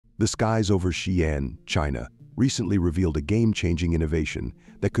The skies over Xi'an, China, recently revealed a game-changing innovation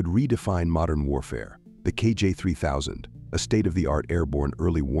that could redefine modern warfare, the KJ-3000, a state-of-the-art airborne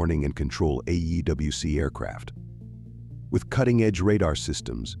early warning and control AEW&C aircraft. With cutting-edge radar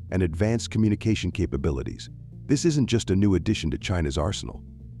systems and advanced communication capabilities, this isn't just a new addition to China's arsenal.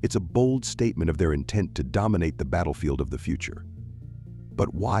 It's a bold statement of their intent to dominate the battlefield of the future.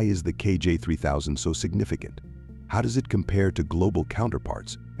 But why is the KJ-3000 so significant? How does it compare to global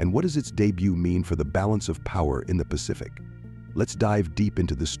counterparts, and what does its debut mean for the balance of power in the Pacific? Let's dive deep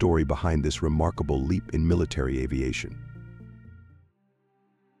into the story behind this remarkable leap in military aviation.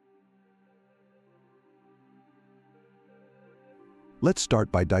 Let's start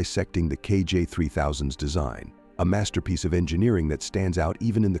by dissecting the KJ-3000's design, a masterpiece of engineering that stands out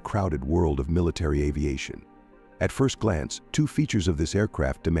even in the crowded world of military aviation. At first glance, two features of this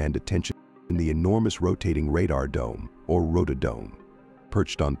aircraft demand attention: the enormous rotating radar dome, or rotodome,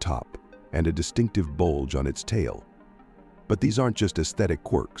 perched on top, and a distinctive bulge on its tail. But these aren't just aesthetic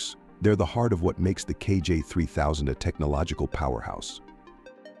quirks. They're the heart of what makes the KJ-3000 a technological powerhouse.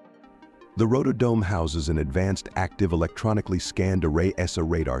 The rotodome houses an advanced active electronically scanned AESA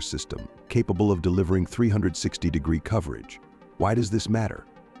radar system capable of delivering 360-degree coverage. Why does this matter?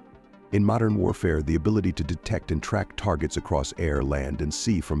 In modern warfare, the ability to detect and track targets across air, land, and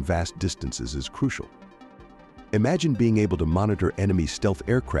sea from vast distances is crucial. Imagine being able to monitor enemy stealth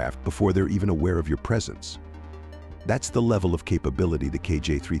aircraft before they're even aware of your presence. That's the level of capability the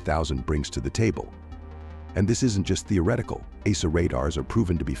KJ-3000 brings to the table. And this isn't just theoretical. AESA radars are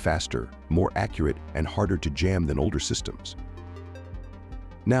proven to be faster, more accurate, and harder to jam than older systems.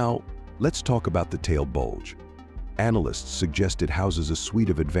 Now, let's talk about the tail bulge. Analysts suggest it houses a suite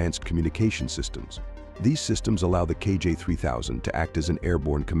of advanced communication systems. These systems allow the KJ-3000 to act as an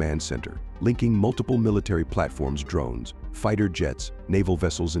airborne command center, linking multiple military platforms, drones, fighter jets, naval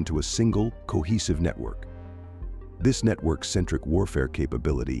vessels into a single, cohesive network. This network-centric warfare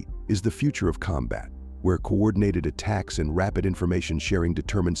capability is the future of combat, where coordinated attacks and rapid information sharing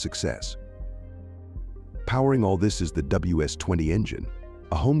determine success. Powering all this is the WS-20 engine,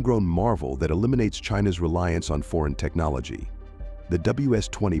 a homegrown marvel that eliminates China's reliance on foreign technology. The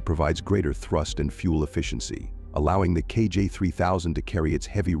WS-20 provides greater thrust and fuel efficiency, allowing the KJ-3000 to carry its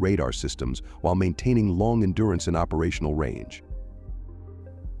heavy radar systems while maintaining long endurance and operational range.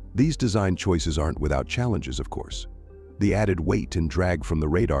 These design choices aren't without challenges, of course. The added weight and drag from the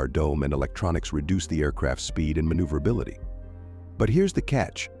radar dome and electronics reduce the aircraft's speed and maneuverability. But here's the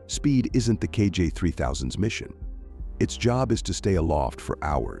catch: speed isn't the KJ-3000's mission. Its job is to stay aloft for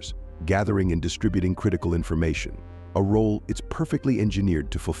hours, gathering and distributing critical information, a role it's perfectly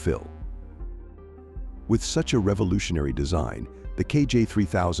engineered to fulfill. With such a revolutionary design, the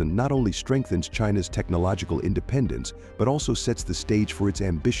KJ-3000 not only strengthens China's technological independence, but also sets the stage for its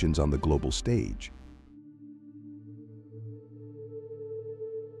ambitions on the global stage.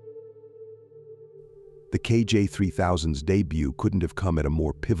 The KJ-3000's debut couldn't have come at a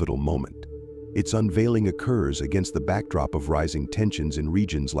more pivotal moment. Its unveiling occurs against the backdrop of rising tensions in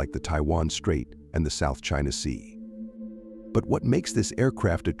regions like the Taiwan Strait and the South China Sea. But what makes this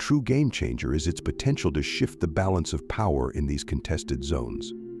aircraft a true game-changer is its potential to shift the balance of power in these contested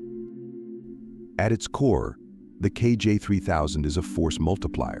zones. At its core, the KJ-3000 is a force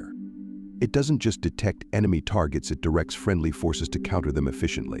multiplier. It doesn't just detect enemy targets, it directs friendly forces to counter them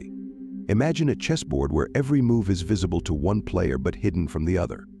efficiently. Imagine a chessboard where every move is visible to one player but hidden from the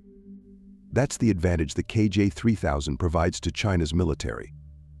other. That's the advantage the KJ-3000 provides to China's military.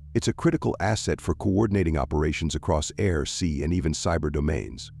 It's a critical asset for coordinating operations across air, sea, and even cyber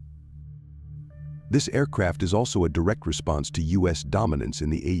domains. This aircraft is also a direct response to U.S. dominance in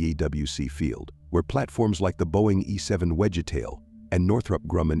the AEW&C field, where platforms like the Boeing E-7 Wedgetail and Northrop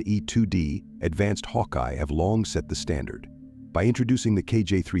Grumman E-2D Advanced Hawkeye have long set the standard. By introducing the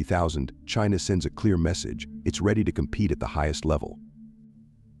KJ-3000, China sends a clear message: it's ready to compete at the highest level.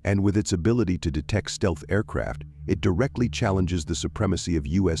 And with its ability to detect stealth aircraft, it directly challenges the supremacy of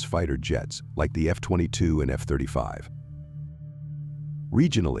U.S. fighter jets like the F-22 and F-35.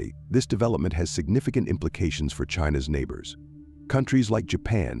 Regionally, this development has significant implications for China's neighbors. Countries like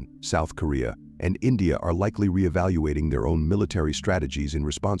Japan, South Korea, and India are likely reevaluating their own military strategies in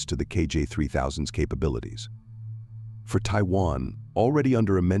response to the KJ-3000's capabilities. For Taiwan, already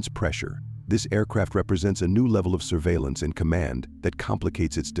under immense pressure, this aircraft represents a new level of surveillance and command that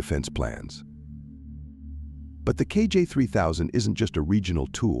complicates its defense plans. But the KJ-3000 isn't just a regional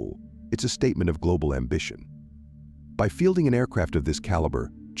tool, it's a statement of global ambition. By fielding an aircraft of this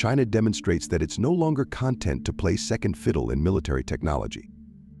caliber, China demonstrates that it's no longer content to play second fiddle in military technology.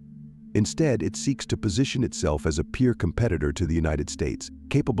 Instead, it seeks to position itself as a peer competitor to the United States,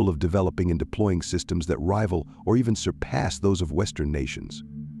 capable of developing and deploying systems that rival or even surpass those of Western nations.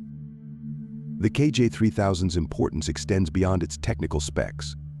 The KJ-3000's importance extends beyond its technical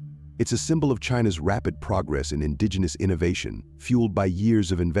specs. It's a symbol of China's rapid progress in indigenous innovation, fueled by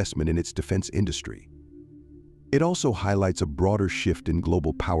years of investment in its defense industry. It also highlights a broader shift in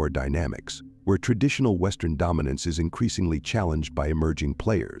global power dynamics, where traditional Western dominance is increasingly challenged by emerging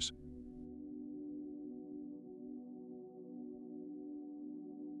players.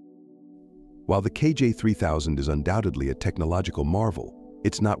 While the KJ-3000 is undoubtedly a technological marvel,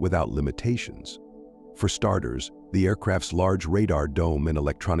 it's not without limitations. For starters, the aircraft's large radar dome and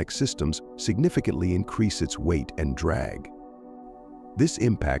electronic systems significantly increase its weight and drag. This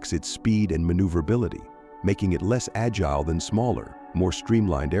impacts its speed and maneuverability, making it less agile than smaller, more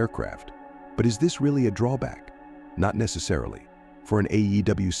streamlined aircraft. But is this really a drawback? Not necessarily. For an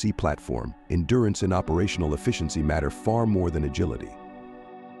AEW&C platform, endurance and operational efficiency matter far more than agility.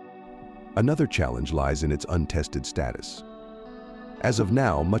 Another challenge lies in its untested status. As of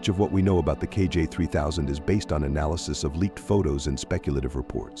now, much of what we know about the KJ-3000 is based on analysis of leaked photos and speculative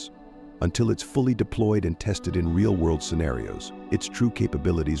reports. Until it's fully deployed and tested in real-world scenarios, its true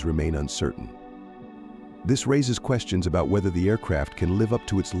capabilities remain uncertain. This raises questions about whether the aircraft can live up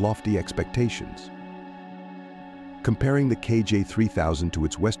to its lofty expectations. Comparing the KJ-3000 to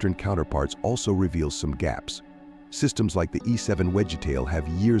its Western counterparts also reveals some gaps. Systems like the E-7 Wedgetail have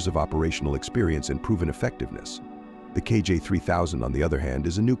years of operational experience and proven effectiveness. The KJ-3000, on the other hand,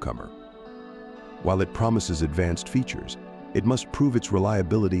 is a newcomer. While it promises advanced features, it must prove its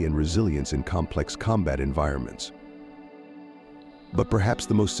reliability and resilience in complex combat environments. But perhaps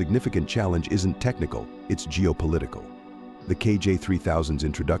the most significant challenge isn't technical, it's geopolitical. The KJ-3000's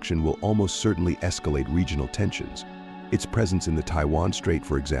introduction will almost certainly escalate regional tensions. Its presence in the Taiwan Strait,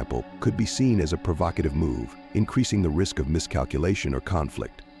 for example, could be seen as a provocative move, increasing the risk of miscalculation or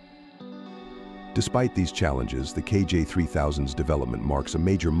conflict. Despite these challenges, the KJ-3000's development marks a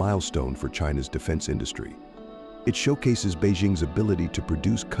major milestone for China's defense industry. It showcases Beijing's ability to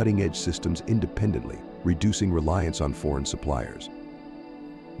produce cutting-edge systems independently, reducing reliance on foreign suppliers.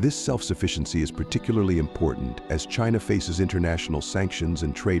 This self-sufficiency is particularly important as China faces international sanctions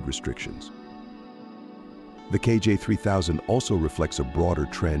and trade restrictions. The KJ-3000 also reflects a broader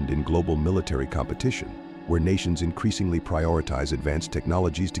trend in global military competition, where nations increasingly prioritize advanced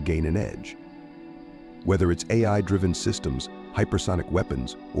technologies to gain an edge. Whether it's AI-driven systems, hypersonic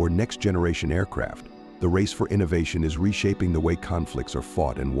weapons, or next-generation aircraft, the race for innovation is reshaping the way conflicts are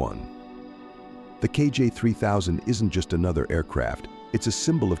fought and won. The KJ-3000 isn't just another aircraft, it's a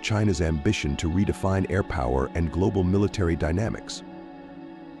symbol of China's ambition to redefine air power and global military dynamics.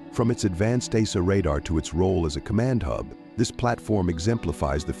 From its advanced AESA radar to its role as a command hub, this platform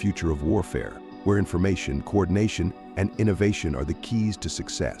exemplifies the future of warfare, where information, coordination, and innovation are the keys to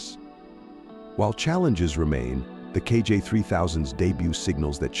success. While challenges remain, the KJ-3000's debut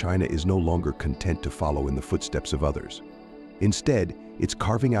signals that China is no longer content to follow in the footsteps of others. Instead, it's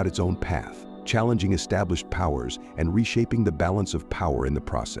carving out its own path, challenging established powers and reshaping the balance of power in the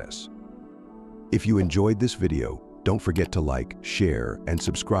process. If you enjoyed this video, don't forget to like, share, and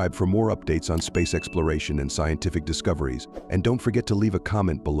subscribe for more updates on space exploration and scientific discoveries, and don't forget to leave a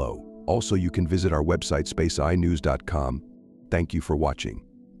comment below. Also, you can visit our website spaceinews.com. Thank you for watching,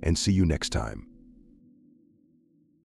 and see you next time.